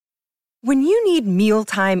When you need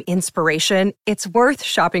mealtime inspiration, it's worth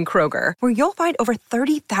shopping Kroger, where you'll find over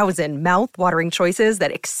 30,000 mouth-watering choices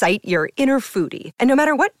that excite your inner foodie. And no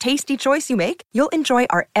matter what tasty choice you make, you'll enjoy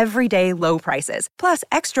our everyday low prices, plus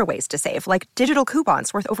extra ways to save, like digital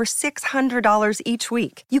coupons worth over $600 each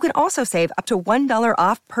week. You can also save up to $1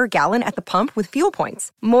 off per gallon at the pump with fuel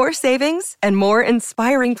points. More savings and more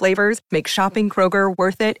inspiring flavors make shopping Kroger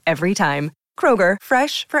worth it every time. Kroger,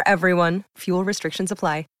 fresh for everyone. Fuel restrictions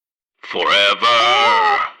apply. Forever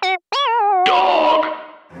Dog.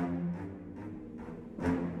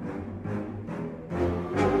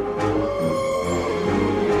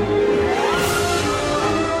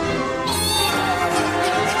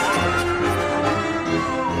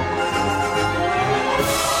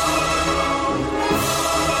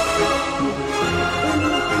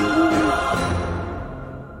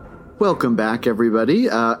 Welcome back, everybody.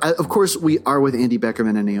 Of course, we are with Andy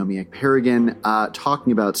Beckerman and Naomi Ekperigin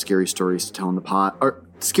talking about Scary Stories to Tell in the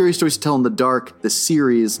Scary Stories to Tell in the Dark, the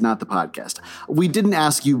series, not the podcast. We didn't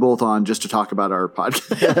ask you both on just to talk about our podcast.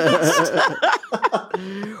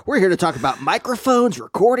 We're here to talk about microphones,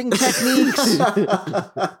 recording techniques.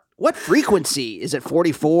 What frequency? Is it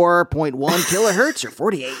 44.1 kilohertz or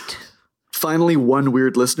 48? Finally, one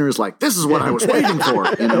weird listener is like, this is what I was waiting for.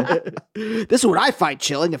 You know? This is what I find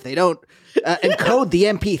chilling if they don't encode the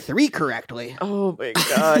MP3 correctly. Oh my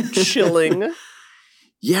God, chilling.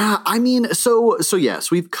 Yeah, I mean, so yes,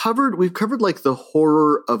 we've covered like the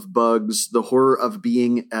horror of bugs, the horror of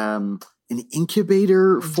being an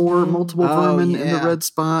incubator for multiple vermin in the red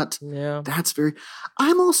spot. Yeah. That's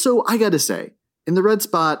I'm also, I gotta say, in the red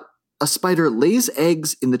spot, a spider lays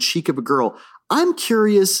eggs in the cheek of a girl. I'm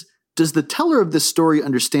curious, does the teller of this story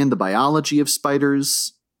understand the biology of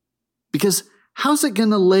spiders? Because how's it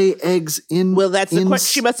going to lay eggs in? Well, that's the question.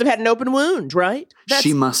 She must have had an open wound, right?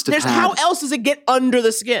 She must have had. How else does it get under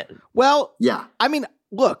the skin? Well, yeah. I mean,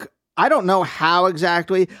 look, I don't know how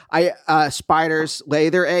exactly spiders lay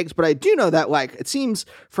their eggs, but I do know that, like, it seems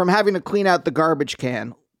from having to clean out the garbage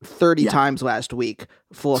can 30 times last week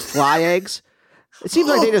full of fly eggs, it seems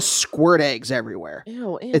like they just squirt eggs everywhere.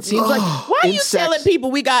 Ew, it seems like why are you telling people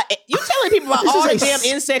about all the damn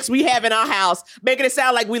insects we have in our house, making it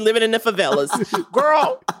sound like we living in the favelas?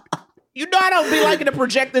 Girl, you know I don't be liking to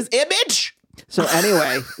project this image. So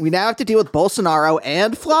anyway, we now have to deal with Bolsonaro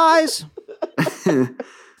and flies.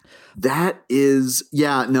 That is,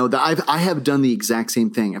 I have done the exact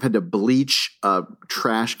same thing. I've had to bleach a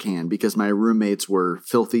trash can because my roommates were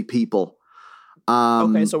filthy people.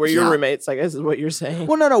 Okay, so we're your roommates, I guess is what you're saying.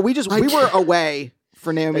 Well, no, we were away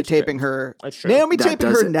for Naomi taping her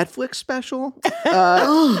Netflix special.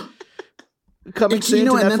 Coming soon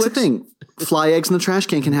to Netflix. And that's the thing. Fly eggs in the trash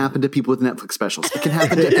can happen to people with Netflix specials. It can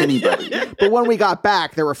happen to anybody. But when we got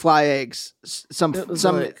back, there were fly eggs. Some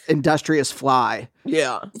industrious fly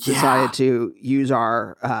decided to use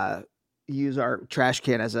our trash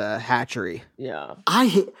can as a hatchery. Yeah.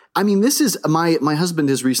 I mean, this is my husband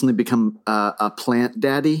has recently become a plant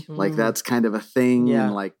daddy. Mm-hmm. Like that's kind of a thing,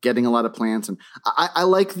 and like getting a lot of plants. And I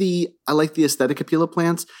like the aesthetic appeal of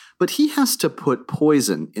plants, but he has to put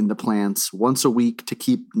poison in the plants once a week to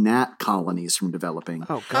keep gnat colonies from developing.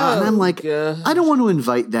 Oh God! And I'm like, I don't want to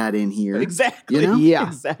invite that in here. Exactly. You know? Yeah.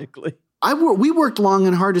 Exactly. We worked long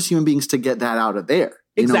and hard as human beings to get that out of there.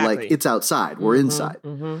 You know, like it's outside. We're inside.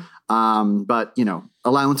 Mm-hmm. But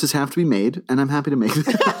allowances have to be made, and I'm happy to make them.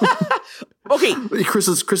 Okay. Chris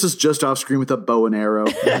is just off screen with a bow and arrow.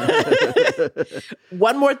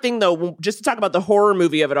 One more thing, though, just to talk about the horror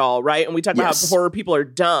movie of it all, right? And we talk about how horror people are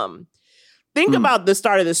dumb. Think about the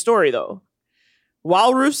start of this story, though.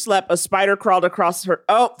 While Ruth slept, a spider crawled across her.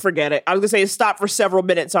 Oh, forget it. I was going to say it stopped for several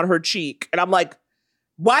minutes on her cheek. And I'm like,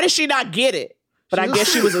 why did she not get it? But I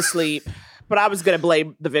guess she was asleep. But I was going to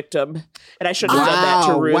blame the victim. And I shouldn't have done that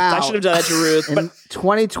to Ruth. I should have done that to Ruth. But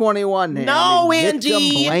 2021, no, Andy.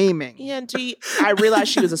 Victim blaming. Andy. I realized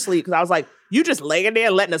she was asleep because I was like, you just laying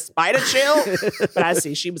there letting a spider chill? But I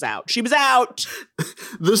see she was out. She was out.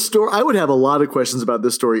 This story, I would have a lot of questions about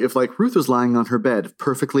this story if like Ruth was lying on her bed,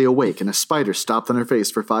 perfectly awake, and a spider stopped on her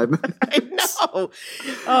face for 5 minutes. I know.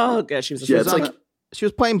 Oh, gosh, she was asleep. Yeah, it's like... She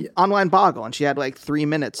was playing online Boggle, and she had like 3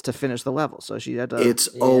 minutes to finish the level, so she had to... It's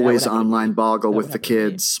always online Boggle with the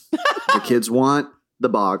kids. The kids want the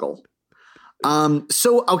Boggle.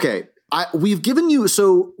 We've given you...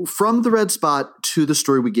 So from the red spot to the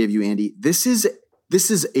story we gave you, Andy, this is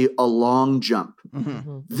a long jump.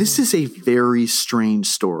 Mm-hmm. This is a very strange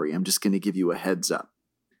story. I'm just going to give you a heads up.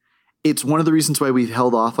 It's one of the reasons why we've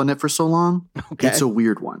held off on it for so long. Okay. It's a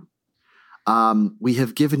weird one. We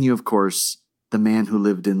have given you, of course... The Man Who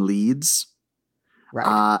Lived in Leeds.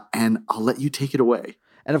 Right. And I'll let you take it away.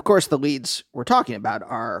 And of course, the leads we're talking about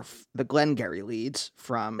are the Glengarry leads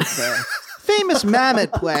from the famous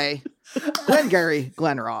Mammoth play, Glengarry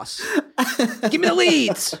Glen Ross. Give me the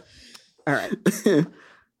leads. All right.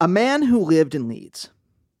 A man who lived in Leeds.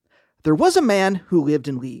 There was a man who lived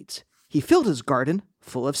in Leeds. He filled his garden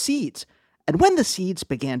full of seeds. And when the seeds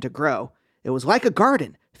began to grow, it was like a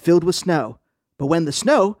garden filled with snow. But when the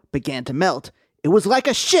snow began to melt, it was like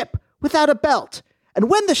a ship without a belt. And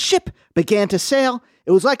when the ship began to sail,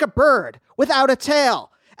 it was like a bird without a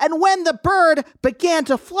tail. And when the bird began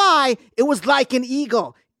to fly, it was like an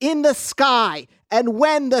eagle in the sky. And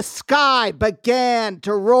when the sky began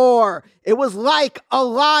to roar, it was like a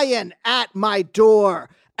lion at my door.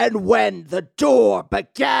 And when the door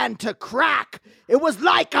began to crack, it was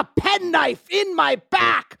like a penknife in my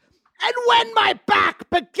back. And when my back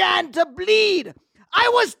began to bleed, I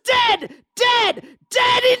was dead, dead,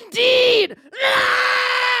 dead indeed.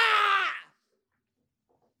 Ah!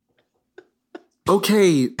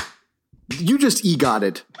 Okay, you just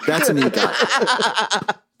EGOT'd. That's an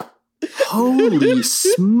EGOT. Holy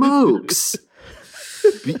smokes.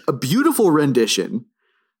 A beautiful rendition.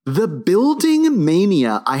 The building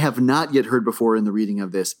mania I have not yet heard before in the reading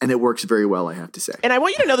of this, and it works very well, I have to say. And I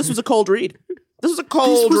want you to know this was a cold read. This was a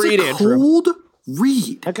cold read, Andrew. Cold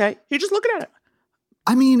read. Okay, you're just looking at it.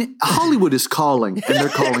 I mean, Hollywood is calling, and they're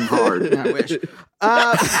calling hard. I wish.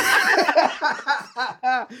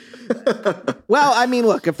 Well, I mean,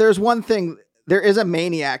 look, if there's one thing, there is a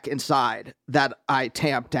maniac inside that I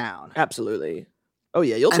tamp down. Absolutely. Oh,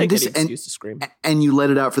 yeah, you'll take any excuse to scream. And you let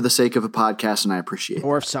it out for the sake of a podcast, and I appreciate it.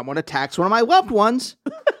 Or if someone attacks one of my loved ones,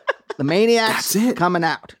 the maniac's coming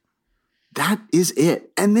out. That is it.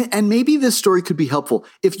 And maybe this story could be helpful.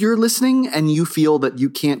 If you're listening and you feel that you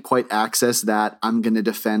can't quite access that, I'm going to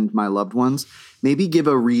defend my loved ones, maybe give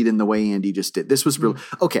a read in the way Andy just did. This was real.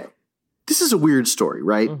 Okay. This is a weird story,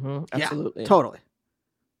 right? Mm-hmm, absolutely. Yeah, totally.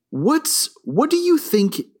 What do you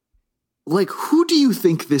think, like, who do you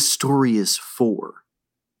think this story is for?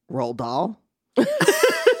 Roald Dahl?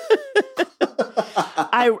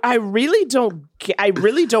 I really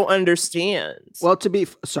don't understand. Well,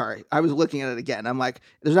 sorry, I was looking at it again. I'm like,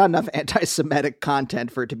 there's not enough anti-Semitic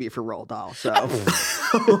content for it to be for Roald Dahl. So,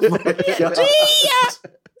 oh my God.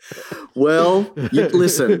 Well,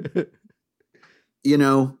 listen. You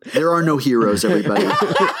know, there are no heroes. Everybody,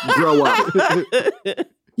 grow up.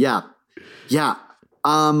 Yeah.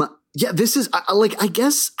 This is I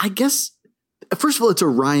guess. First of all, it's a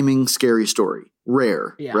rhyming, scary story.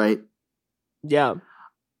 Rare, right? Yeah.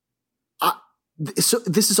 So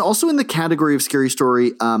this is also in the category of scary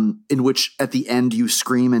story in which at the end you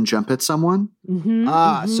scream and jump at someone.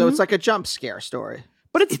 Mm-hmm, so it's like a jump scare story.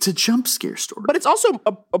 But it's a jump scare story. But it's also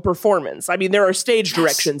a performance. I mean, there are stage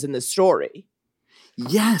directions in this story.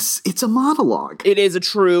 Yes, it's a monologue. It's a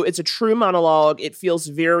true monologue. It feels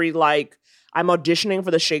very like I'm auditioning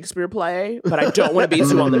for the Shakespeare play, but I don't want to be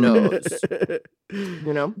too on the nose.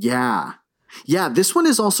 You know? Yeah. This one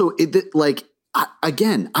is also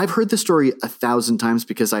again, I've heard this story 1,000 times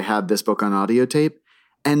because I had this book on audio tape,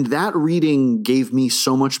 and that reading gave me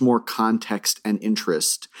so much more context and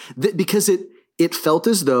interest because it felt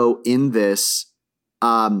as though in this,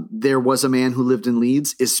 there was a man who lived in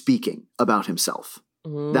Leeds is speaking about himself.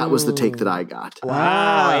 That was the take that I got.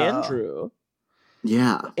 Wow, Andrew.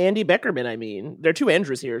 Yeah. Andy Beckerman, I mean. There are two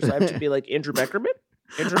Andrews here, so I have to be like Andrew Beckerman?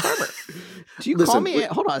 Andrew Farmer. Do you call me...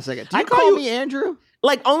 Hold on a second. Do you call me Andrew?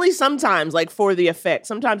 Like, only sometimes, like, for the effect.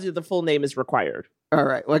 Sometimes the full name is required. All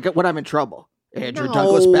right. Like, when I'm in trouble. Andrew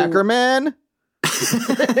Douglas Beckerman.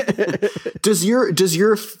 Does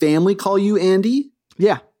your family call you Andy?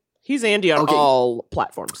 Yeah. He's Andy on all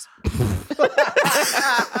platforms.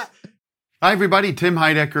 Hi, everybody. Tim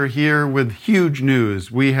Heidecker here with huge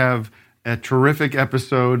news. We have a terrific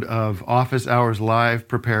episode of Office Hours Live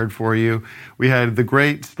prepared for you. We had the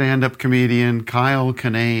great stand-up comedian Kyle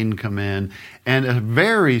Kinane come in, and a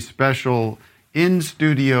very special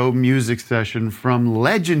in-studio music session from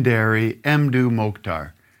legendary Mdou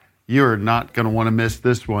Mokhtar. You're not going to want to miss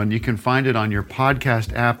this one. You can find it on your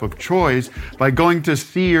podcast app of choice by going to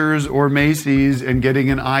Sears or Macy's and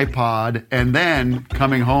getting an iPod, and then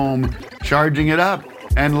coming home, charging it up,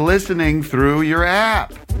 and listening through your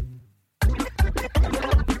app.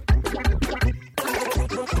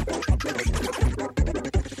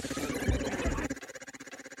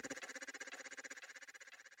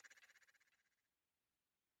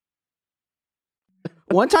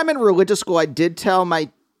 One time in religious school, I did tell my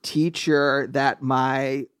teacher that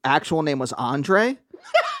my actual name was Andre.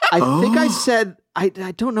 I think I said, I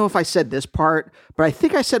don't know if I said this part, but I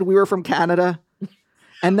think I said we were from Canada.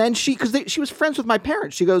 And then she was friends with my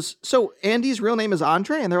parents. She goes, "So Andy's real name is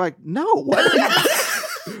Andre?" And they're like, "No, what?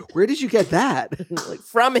 Where did you get that?" Like,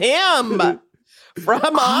 from him.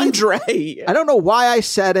 From Andre. I don't know why I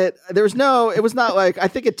said it. It was not like, I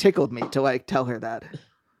think it tickled me to like tell her that.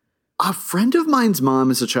 A friend of mine's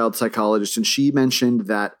mom is a child psychologist, and she mentioned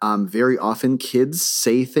that very often kids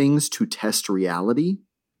say things to test reality,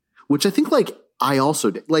 which I think like I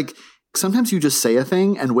also did. Like sometimes you just say a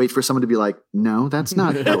thing and wait for someone to be like, "No, that's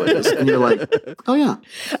not how it is," and you're like, "Oh yeah."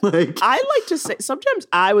 Like I like to say, sometimes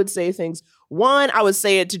I would say things. One, I would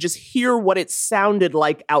say it to just hear what it sounded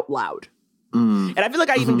like out loud. And I feel like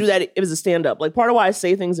I even do that as a stand-up. Like part of why I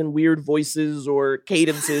say things in weird voices or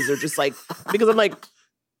cadences or just like, because I'm like,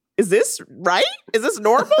 is this right? Is this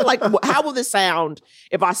normal? Like, how will this sound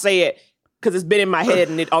if I say it? Because it's been in my head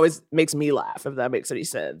and it always makes me laugh, if that makes any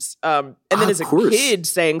sense. And then as a kid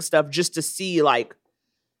saying stuff just to see like,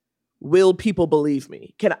 will people believe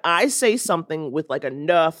me? Can I say something with like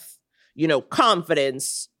enough,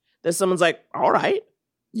 confidence that someone's like, all right.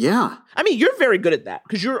 yeah. I mean, you're very good at that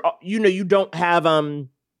because you don't have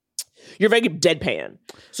you're very deadpan.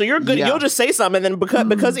 So you're good. Yeah. You'll just say something, and then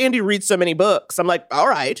because Andy reads so many books, I'm like, all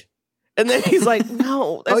right. And then he's like,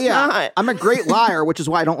 no, that's not. I'm a great liar, which is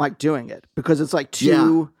why I don't like doing it because it's like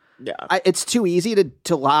too. Yeah. It's too easy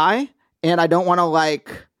to lie, and I don't want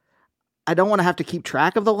to have to keep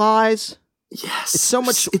track of the lies. Yes. It's so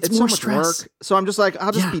much. It's so more much stress. work. So I'm just like,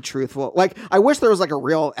 I'll just be truthful. Like, I wish there was like a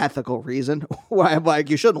real ethical reason why I'm like,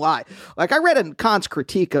 you shouldn't lie. Like, I read in Kant's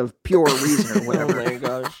Critique of Pure Reason or whatever. Oh my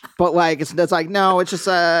gosh. But like, it's like, no, it's just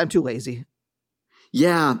I'm too lazy.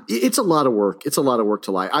 Yeah, it's a lot of work. It's a lot of work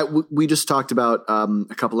to lie. We just talked about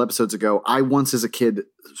a couple episodes ago. I once, as a kid,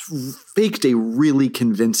 faked a really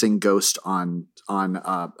convincing ghost on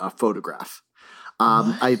a photograph.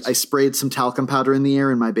 I sprayed some talcum powder in the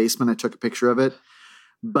air in my basement. I took a picture of it.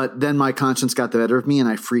 But then my conscience got the better of me, and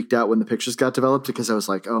I freaked out when the pictures got developed because I was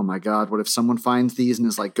like, oh my God, what if someone finds these and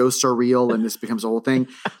is like, ghosts are real and this becomes a whole thing?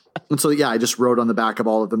 And so, yeah, I just wrote on the back of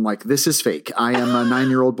all of them, like, this is fake. I am a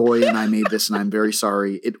 9-year-old boy and I made this and I'm very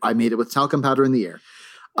sorry. I made it with talcum powder in the air.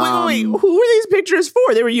 Wait, who were these pictures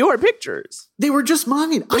for? They were your pictures. They were just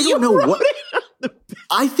mine. I don't know what.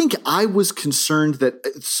 I think I was concerned that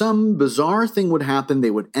some bizarre thing would happen. They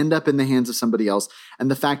would end up in the hands of somebody else. And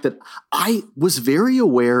the fact that I was very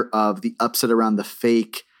aware of the upset around the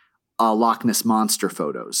fake Loch Ness Monster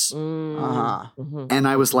photos. And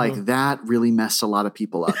I was like, that really messed a lot of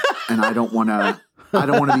people up. And I don't want to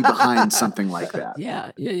be behind something like that.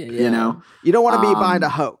 Yeah. You know? You don't want to be behind a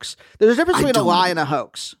hoax. There's a difference between a lie and a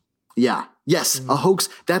hoax. Yeah. Yes. A hoax.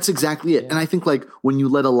 That's exactly it. And I think like when you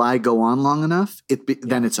let a lie go on long enough,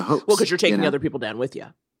 then it's a hoax. Well, because you're taking other people down with you.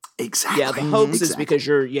 Exactly. Yeah. The hoax is because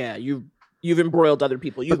you've embroiled other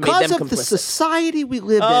people. You've because made them of complicit. the society we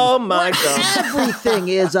live in. Oh my God. Everything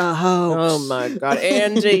is a hoax. Oh my God.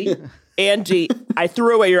 Andy, I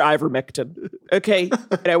threw away your ivermectin. Okay.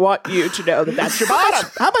 And I want you to know that that's your bottom.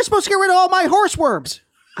 How am I supposed to get rid of all my horseworms?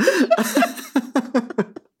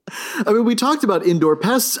 I mean, we talked about indoor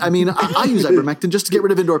pests. I mean, I use ivermectin just to get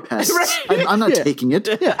rid of indoor pests. Right. I'm not taking it.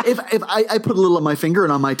 Yeah. If I put a little on my finger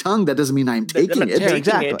and on my tongue, that doesn't mean I'm taking it.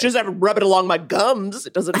 Exactly. Just rub it along my gums.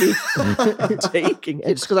 It doesn't mean taking it.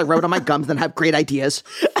 Yeah, just because I rub it on my gums, then have great ideas.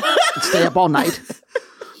 And stay up all night.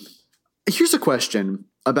 Here's a question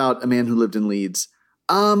about a man who lived in Leeds.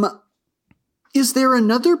 Is there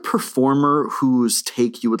another performer whose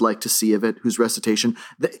take you would like to see of it, whose recitation?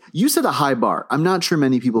 You set a high bar. I'm not sure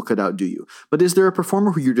many people could outdo you. But is there a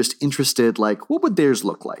performer who you're just interested, like, what would theirs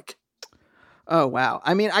look like? Oh, wow.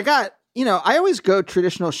 I mean, I always go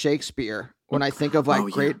traditional Shakespeare when I think of, like,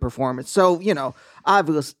 great performance. So,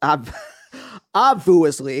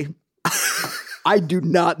 obviously, I do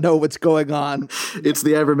not know what's going on. It's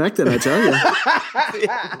the ivermectin, I tell you.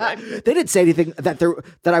 They didn't say anything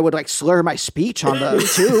that I would like slur my speech on the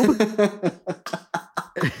tube.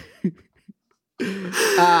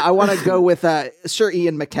 I want to go with Sir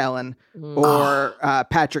Ian McKellen or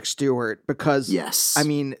Patrick Stewart because yes, I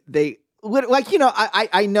mean I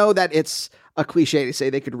know that it's a cliche to say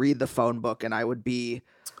they could read the phone book and I would be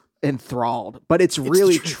enthralled, but it's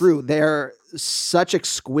really true. They're such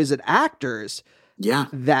exquisite actors. Yeah,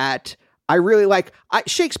 that I really like.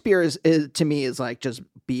 Shakespeare is to me is like just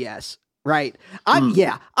BS, right? I'm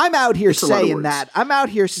out here saying that. I'm out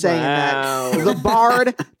here saying that the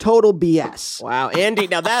Bard, total BS. Wow, Andy.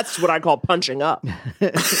 Now that's what I call punching up.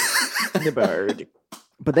 The Bard.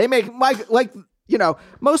 But they make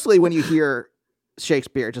mostly when you hear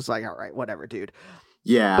Shakespeare, just like, all right, whatever, dude.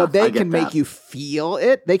 Yeah, but they can make you feel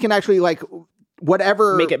it. They can actually like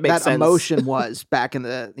whatever make it make that sense. Emotion was back in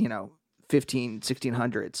the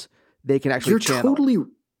 1600s, they can actually channel.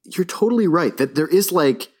 You're totally right that there is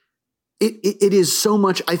like, it is so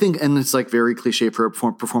much, I think, and it's like very cliche for a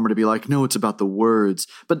performer to be like, no, it's about the words,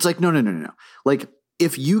 but it's like, no. Like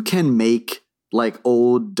if you can make like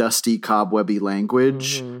old, dusty, cobwebby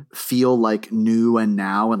language feel like new and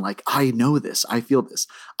now, and like, I know this, I feel this.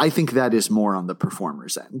 I think that is more on the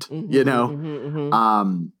performer's end, you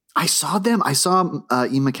know? I saw Ian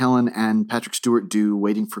McKellen and Patrick Stewart do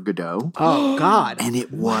Waiting for Godot. Oh God. And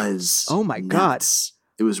it was oh my God.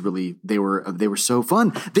 It was really, they were so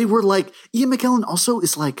fun. They were like, Ian McKellen also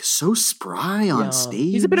is like so spry on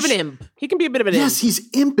stage. He's a bit of an imp. He can be a bit of an imp. Yes, he's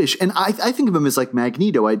impish. And I think of him as like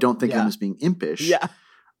Magneto. I don't think of him as being impish. Yeah.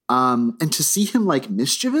 And to see him like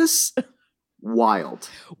mischievous, wild.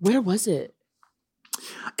 Where was it?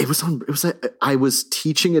 I was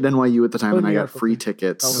teaching at NYU at the time, and I got free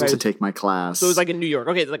tickets to take my class. So it was like in New York.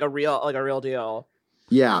 Okay, it's like a real deal.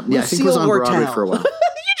 Yeah. I think it was on Broadway for a while.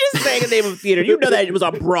 You just saying the name of theater. You know that it was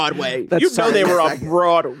on Broadway. They were on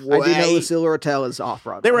Broadway. I do know Lucille Lortel is off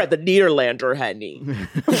Broadway. They were at the Nederlander, honey.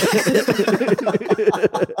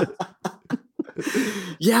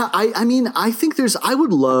 Yeah, I mean, I think I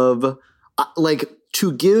would love like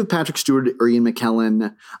to give Patrick Stewart or Ian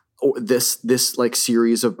McKellen this like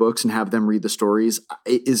series of books and have them read the stories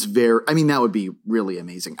is that would be really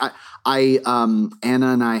amazing. Anna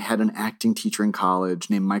and I had an acting teacher in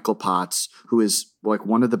college named Michael Potts, who is like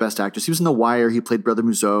one of the best actors. He was in The Wire. He played Brother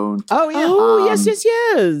Mouzone. Oh yeah. Oh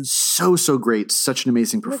yes. So great. Such an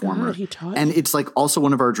amazing performer. God, he taught and it's like also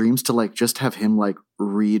one of our dreams to like just have him like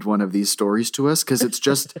read one of these stories to us. Cause it's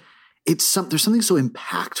just, there's something so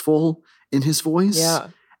impactful in his voice. Yeah.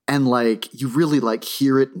 And like, you really like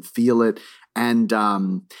hear it and feel it. And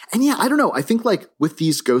yeah, I don't know. I think like with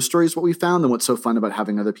these ghost stories, what we found and what's so fun about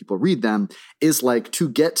having other people read them is like to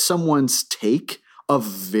get someone's take of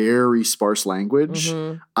very sparse language.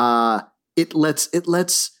 It lets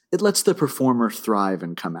the performer thrive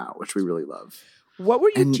and come out, which we really love. What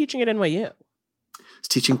were you teaching at NYU? I was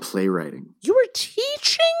teaching playwriting. You were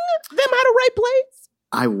teaching them how to write plays?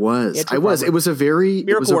 I was. It was a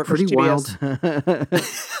pretty wild.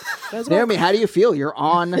 Naomi, how do you feel? You're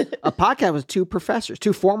on a podcast with two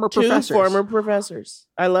former professors.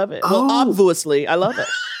 I love it. Well, obviously, I love it.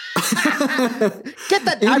 Get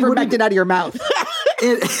that ivermectin out of your mouth.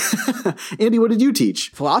 Andy, what did you teach?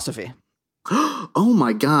 Philosophy. Oh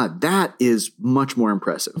my God, that is much more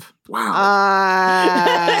impressive. Wow.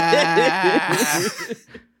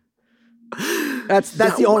 That's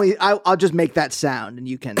the only. I'll just make that sound, and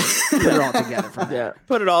you can put it all together from there. Yeah,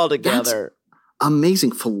 put it all together. That's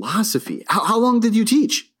amazing philosophy. How long did you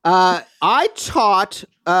teach? I taught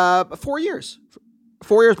 4 years.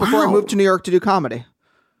 4 years before I moved to New York to do comedy.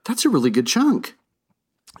 That's a really good chunk.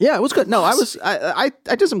 Yeah, it was good. No, I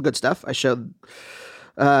did some good stuff. I showed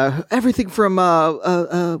everything from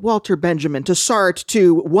Walter Benjamin to Sartre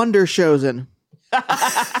to Wundershausen.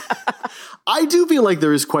 I do feel like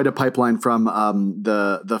there is quite a pipeline from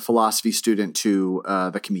the philosophy student to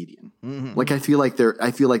the comedian. Mm-hmm. Like I feel like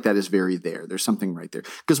that is very there. There's something right there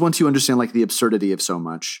because once you understand like the absurdity of so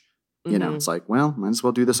much, you know, it's like, well, might as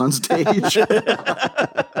well do this on stage.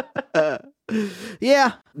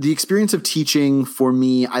 Yeah, the experience of teaching for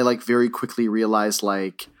me, I like very quickly realized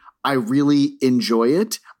like I really enjoy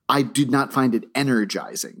it. I did not find it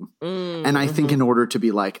energizing. And I think in order to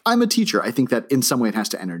be like, I'm a teacher, I think that in some way it has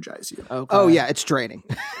to energize you. Okay. Oh, yeah, it's draining.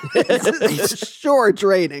 It's sure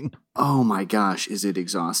draining. Oh my gosh, is it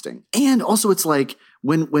exhausting. And also it's like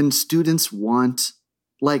when students want,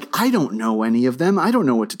 like, I don't know any of them. I don't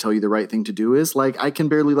know what to tell you the right thing to do is. Like, I can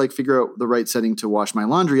barely like figure out the right setting to wash my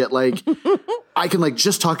laundry at. Like, I can like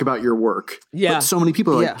just talk about your work. Yeah. But so many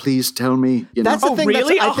people are like, please tell me. You know? That's the thing.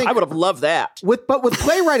 Really? I think I would have loved that. But with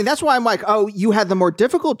playwriting, that's why I'm like, oh, you had the more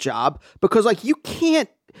difficult job because like you can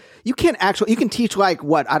teach like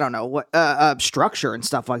what, I don't know, what structure and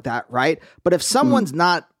stuff like that, right? But if someone's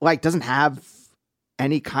not like doesn't have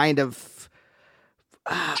any kind of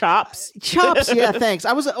chops, yeah, thanks.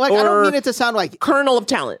 I was like, I don't mean it to sound like kernel of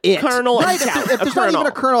talent. Kernel of talent. If there's not even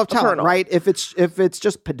a kernel of talent, right? If it's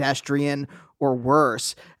just pedestrian or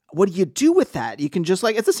worse, what do you do with that? You can just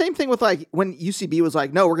like, it's the same thing with like when UCB was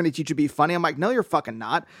like, no, we're going to teach you to be funny. I'm like, no, you're fucking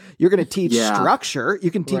not. You're going to teach structure.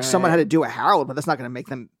 You can teach someone how to do a Harold, but that's not going to make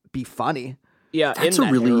them be funny. Yeah, that's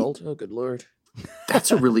in that Harold. Oh, good Lord.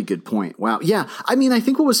 That's a really good point. Wow. Yeah. I mean, I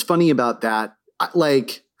think what was funny about that,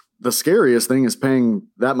 like, the scariest thing is paying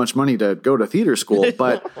that much money to go to theater school.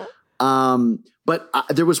 But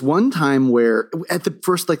there was one time where at the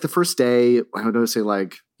first day, how do I say,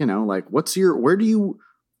 like, you know, like,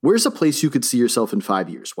 where's a place you could see yourself in 5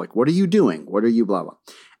 years? Like, what are you doing? What are you blah, blah.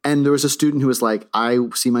 And there was a student who was like, I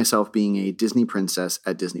see myself being a Disney princess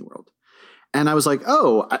at Disney World. And I was like,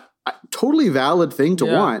 oh, totally valid thing to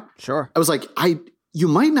want. Sure. I was like, you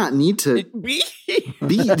might not need to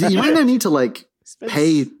you might not need to like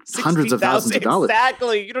pay hundreds of thousands of dollars.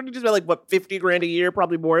 Exactly. You don't need to spend like what, $50,000 a year,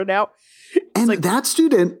 probably more now. And like, that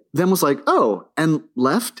student then was like, oh, and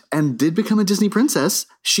left and did become a Disney princess.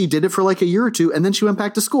 She did it for like a year or two, and then she went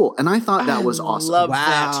back to school. And I thought that was awesome. Love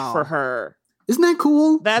that for her. Isn't that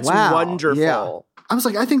cool? That's wonderful. Yeah. I was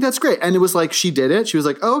like, I think that's great. And it was like, she did it. She was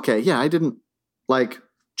like, oh, okay, yeah, I didn't like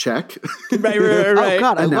check. Right. Oh,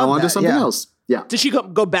 God, I and now love on to that. something else. Yeah. Did she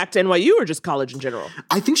go back to NYU or just college in general?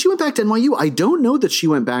 I think she went back to NYU. I don't know that she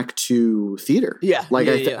went back to theater. Yeah. Like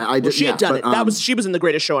she had done it. She was in The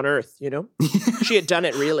Greatest Show on Earth, you know? She had done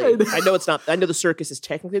it really. I know it's not. I know the circus is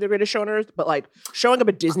technically The Greatest Show on Earth, but like showing up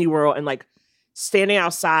at Disney World and like standing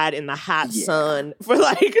outside in the hot sun for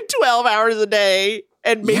like 12 hours a day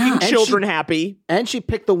and making children happy. And she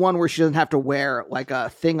picked the one where she doesn't have to wear like a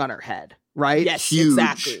thing on her head, right? Yes, Huge.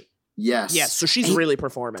 exactly. Yes. Yes, so she's really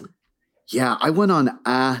performing. Yeah, I went on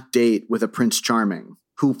a date with a Prince Charming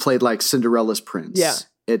who played like Cinderella's prince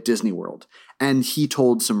at Disney World. And he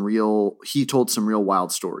told some real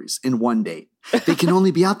wild stories in one date. They can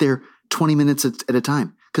only be out there 20 minutes at a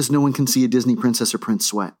time because no one can see a Disney princess or prince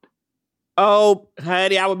sweat. Oh,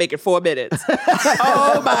 honey, I would make it 4 minutes.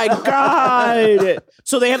 Oh my God.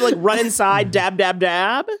 So they have to like run inside, dab, dab,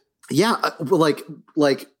 dab? Yeah, like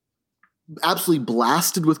absolutely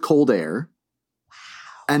blasted with cold air.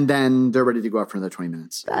 And then they're ready to go out for another 20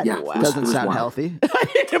 minutes. That doesn't sound wild. healthy.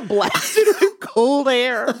 Blasted with cold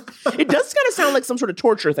air. It does kind of sound like some sort of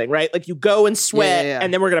torture thing, right? Like you go and sweat,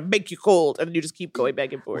 and then we're going to make you cold, and then you just keep going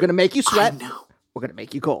back and forth. We're going to make you sweat. I know. We're going to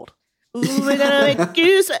make you cold. Ooh, we're going to make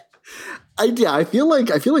you sweat. I feel like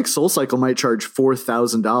SoulCycle might charge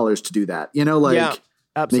 $4,000 to do that. You know, like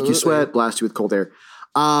make you sweat, blast you with cold air.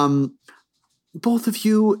 Both of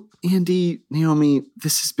you, Andy, Naomi,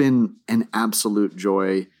 this has been an absolute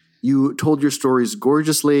joy. You told your stories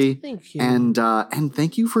gorgeously. Thank you. And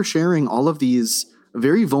thank you for sharing all of these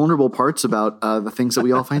very vulnerable parts about the things that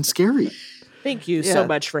we all find scary. Thank you so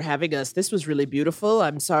much for having us. This was really beautiful.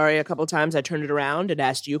 I'm sorry a couple of times I turned it around and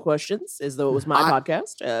asked you questions as though it was my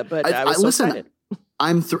podcast, but I was so excited.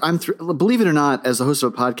 Believe it or not, as the host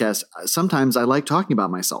of a podcast, sometimes I like talking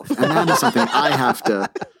about myself, and that is something I have to.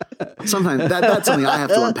 Sometimes that's something I have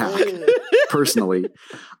to unpack personally.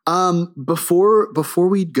 Before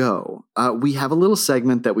we go, we have a little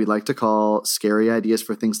segment that we like to call "Scary Ideas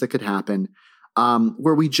for Things That Could Happen,"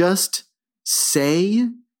 where we just say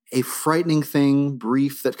a frightening thing,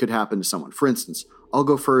 brief, that could happen to someone. For instance, I'll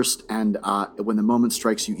go first, and when the moment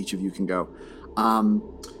strikes you, each of you can go.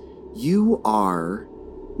 You are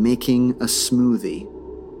making a smoothie,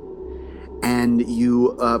 and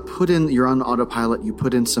you you're on autopilot, you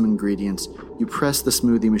put in some ingredients, you press the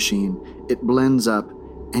smoothie machine, it blends up,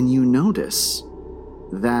 and you notice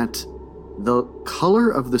that the color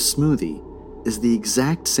of the smoothie is the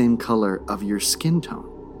exact same color of your skin tone.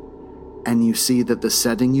 And you see that the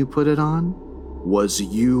setting you put it on was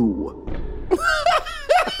you.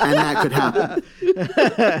 And that could happen.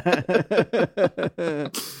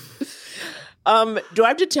 Do I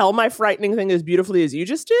have to tell my frightening thing as beautifully as you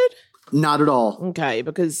just did? Not at all. Okay,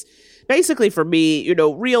 because basically for me,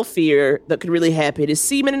 real fear that could really happen is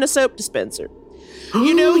semen in a soap dispenser.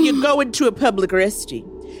 You go into a public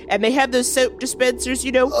restroom and they have those soap dispensers,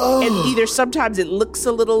 and either sometimes it looks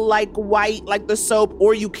a little like white, like the soap,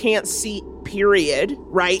 or you can't see, period,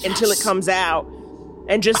 right, until it comes out.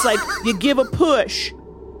 And just like you give a push,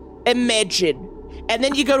 imagine. And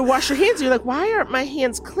then you go to wash your hands and you're like, why aren't my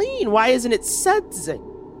hands clean? Why isn't it sudsing?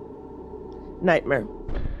 Nightmare.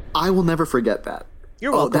 I will never forget that.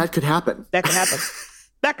 You're welcome. That could happen. That could happen.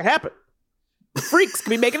 That could happen. Freaks could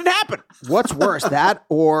be making it happen. What's worse, that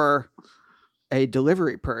or a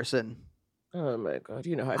delivery person? Oh my God,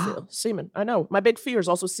 you know how I feel. Semen. I know. My big fear is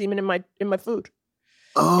also semen in my food.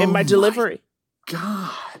 Oh, in my delivery.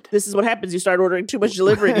 God. This is what happens. You start ordering too much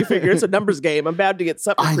delivery and you figure it's a numbers game. I'm bound to get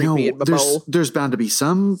something creepy in my bowl. There's bound to be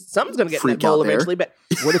something's going to get in that bowl eventually. But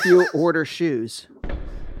what if you order shoes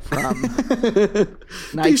from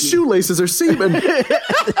Nike? These shoelaces are semen.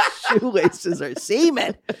 Shoelaces are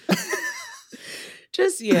semen.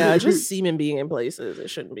 Just semen being in places it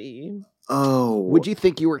shouldn't be. Oh. Would you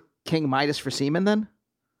think you were King Midas for semen then?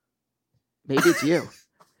 Maybe it's you.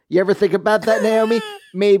 You ever think about that, Naomi?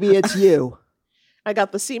 Maybe it's you. I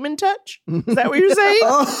got the semen touch? Is that what you're saying?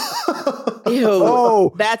 Ew.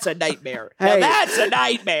 Oh. That's a nightmare. Hey. Now that's a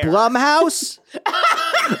nightmare. Blumhouse?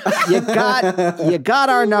 you got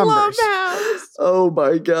our numbers. Blumhouse. Oh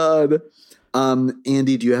my God.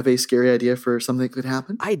 Andy, do you have a scary idea for something that could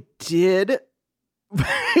happen? I did.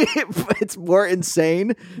 It's more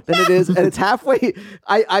insane than it is, and it's halfway.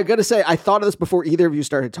 I gotta say, I thought of this before either of you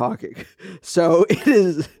started talking. So it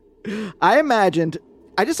is. I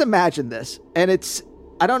just imagined this, and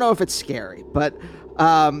I don't know if it's scary, but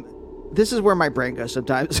this is where my brain goes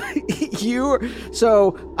sometimes. I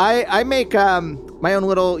make my own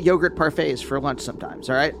little yogurt parfaits for lunch sometimes.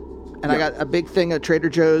 All right, and I got a big thing of Trader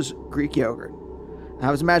Joe's Greek yogurt. And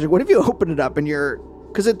I was imagining, what if you open it up and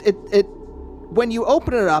because it when you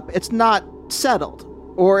open it up, it's not settled,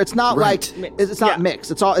 or it's not it's not mixed.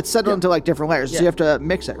 It's settled into like different layers. So you have to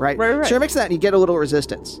mix it, right? Right. So you're mixing that and you get a little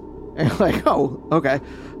resistance. And you're like, oh, okay.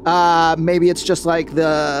 Maybe it's just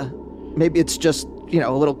a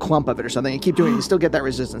little clump of it or something. You keep doing it, you still get that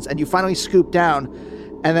resistance. And you finally scoop down,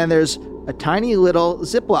 and then there's a tiny little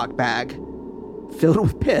Ziploc bag filled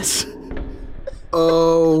with piss.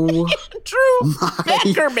 Oh, Drew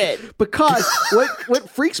Beckerman. Because what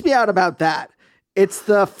freaks me out about that, it's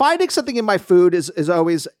the finding something in my food is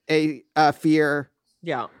always a fear.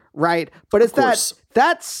 Yeah. Right. But it's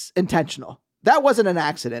that's intentional. That wasn't an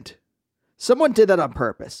accident. Someone did that on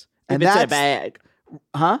purpose. And if it's in a bag.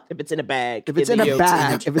 Huh? If it's in a bag. If it's in a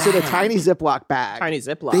bag. If it's in a tiny Ziploc bag. Tiny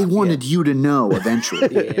Ziploc. They wanted you to know eventually.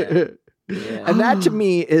 Yeah. And that to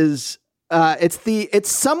me is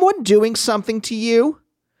it's someone doing something to you.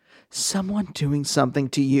 Someone doing something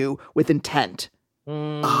to you with intent.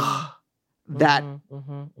 That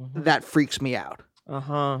freaks me out.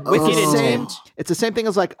 With intent. It's the same thing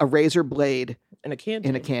as like a razor blade in a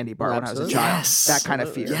candy bar when I was a child. Yes. That kind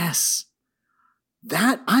of fear. Yes.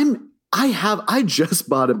 I just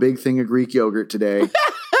bought a big thing of Greek yogurt today.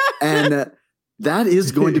 And that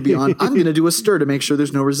is going to be on. I'm going to do a stir to make sure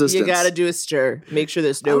there's no resistance. You got to do a stir. Make sure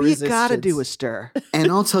there's no resistance. You got to do a stir.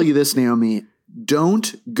 And I'll tell you this, Naomi.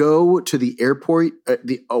 Don't go to the airport. Now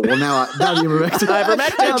the ivermectin. Now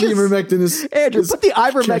the ivermectin is. Andrew, put the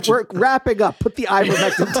ivermectin. We're wrapping up. Put the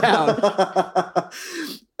ivermectin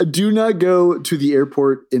down. Do not go to the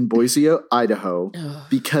airport in Boise, Idaho,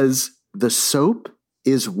 because the soap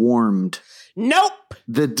is warmed. Nope.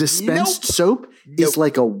 The dispensed soap is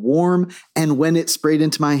like a warm, and when it sprayed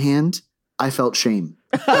into my hand, I felt shame.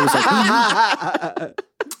 I was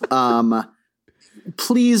like,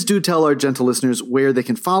 please do tell our gentle listeners where they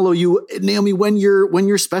can follow you. Naomi, when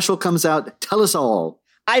your special comes out, tell us all.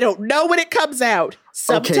 I don't know when it comes out.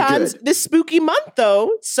 Sometimes this spooky month,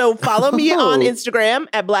 though. So follow me on Instagram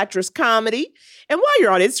at Black Dress Comedy. And while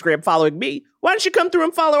you're on Instagram following me, why don't you come through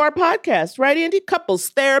and follow our podcast, right, Andy? Couples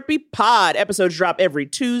Therapy Pod. Episodes drop every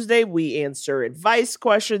Tuesday. We answer advice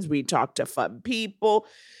questions. We talk to fun people.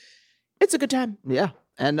 It's a good time. Yeah.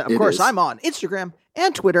 And of course, I'm on Instagram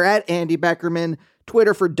and Twitter at Andy Beckerman.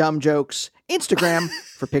 Twitter for dumb jokes. Instagram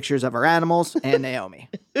for pictures of our animals and Naomi.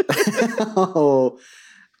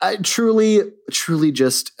 I truly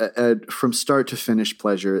just from start to finish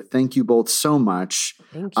pleasure. Thank you both so much.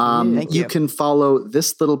 Thank you. Thank you. You can follow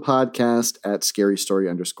this little podcast at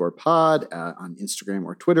scarystory_pod on Instagram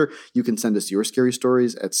or Twitter. You can send us your scary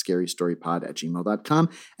stories at scarystorypod@gmail.com.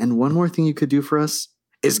 And one more thing you could do for us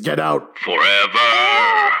is get out.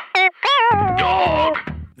 Forever Dog.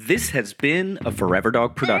 This has been a Forever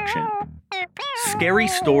Dog production. Scary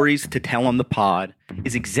Stories to Tell on the Pod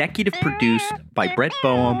is executive produced by Brett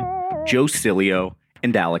Boehm, Joe Cilio,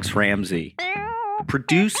 and Alex Ramsey.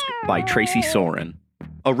 Produced by Tracy Soren.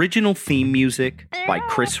 Original theme music by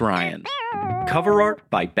Chris Ryan. Cover art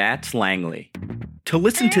by Bats Langley. To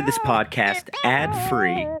listen to this podcast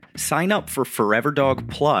ad-free, sign up for Forever Dog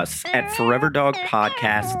Plus at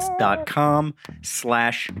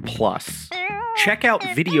foreverdogpodcasts.com/plus. Check out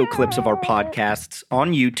video clips of our podcasts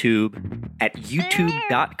on YouTube at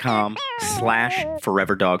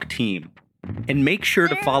youtube.com/foreverdogteam. And make sure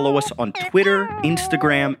to follow us on Twitter,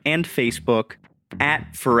 Instagram, and Facebook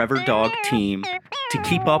at Forever Dog Team to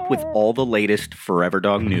keep up with all the latest Forever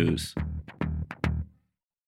Dog news.